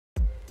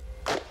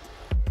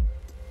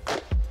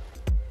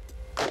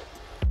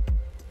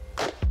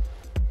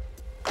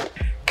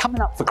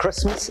Coming up for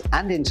Christmas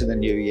and into the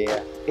new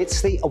year, it's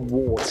the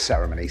award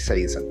ceremony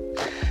season.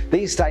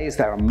 These days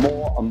there are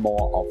more and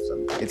more of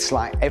them. It's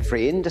like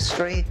every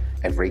industry,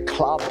 every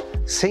club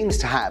seems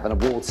to have an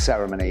award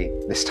ceremony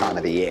this time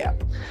of the year.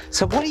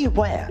 So what do you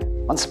wear?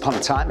 Once upon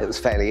a time it was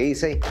fairly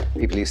easy.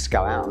 People used to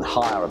go out and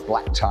hire a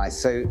black tie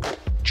suit,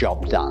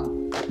 job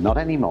done. Not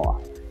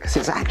anymore, because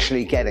it's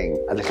actually getting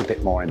a little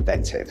bit more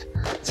inventive.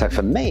 So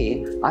for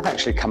me, I've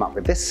actually come up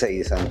with this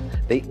season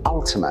the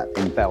ultimate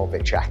in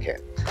velvet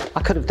jacket.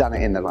 I could have done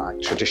it in the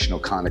traditional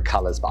kind of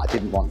colours, but I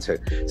didn't want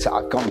to. So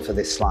I've gone for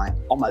this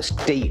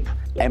almost deep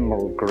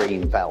emerald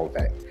green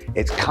velvet.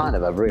 It's kind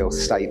of a real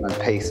statement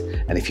piece.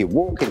 And if you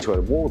walk into an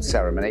award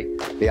ceremony,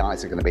 the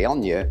eyes are going to be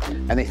on you.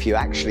 And if you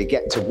actually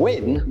get to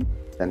win,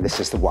 then this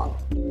is the one.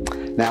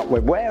 Now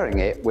we're wearing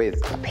it with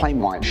a plain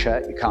white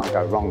shirt, you can't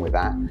go wrong with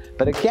that,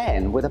 but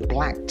again with a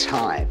black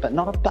tie, but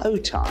not a bow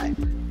tie.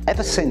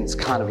 Ever since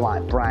kind of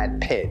like Brad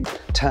Pitt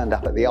turned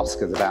up at the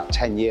Oscars about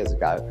 10 years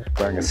ago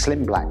wearing a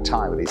slim black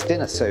tie with his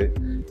dinner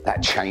suit,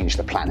 that changed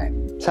the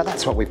planet. So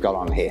that's what we've got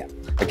on here.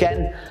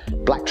 Again,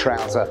 black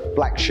trouser,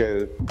 black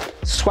shoe,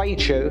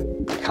 suede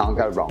shoe, you can't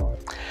go wrong.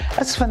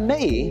 As for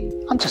me,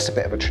 I'm just a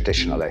bit of a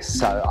traditionalist,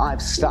 so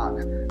I've stuck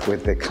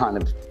with the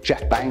kind of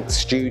Jeff Banks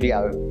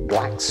studio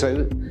black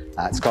suit.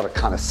 It's got a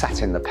kind of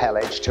satin lapel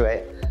edge to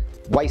it.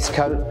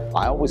 Waistcoat,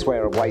 I always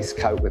wear a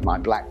waistcoat with my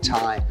black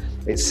tie.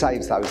 It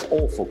saves those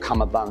awful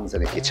cummerbunds,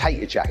 and if you take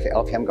your jacket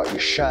off, you haven't got your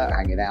shirt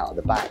hanging out at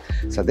the back.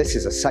 So this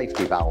is a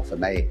safety valve for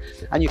me,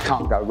 and you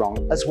can't go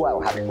wrong as well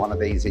having one of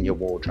these in your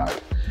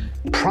wardrobe.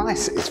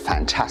 Price is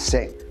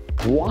fantastic.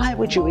 Why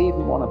would you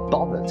even want to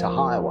bother to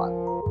hire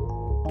one?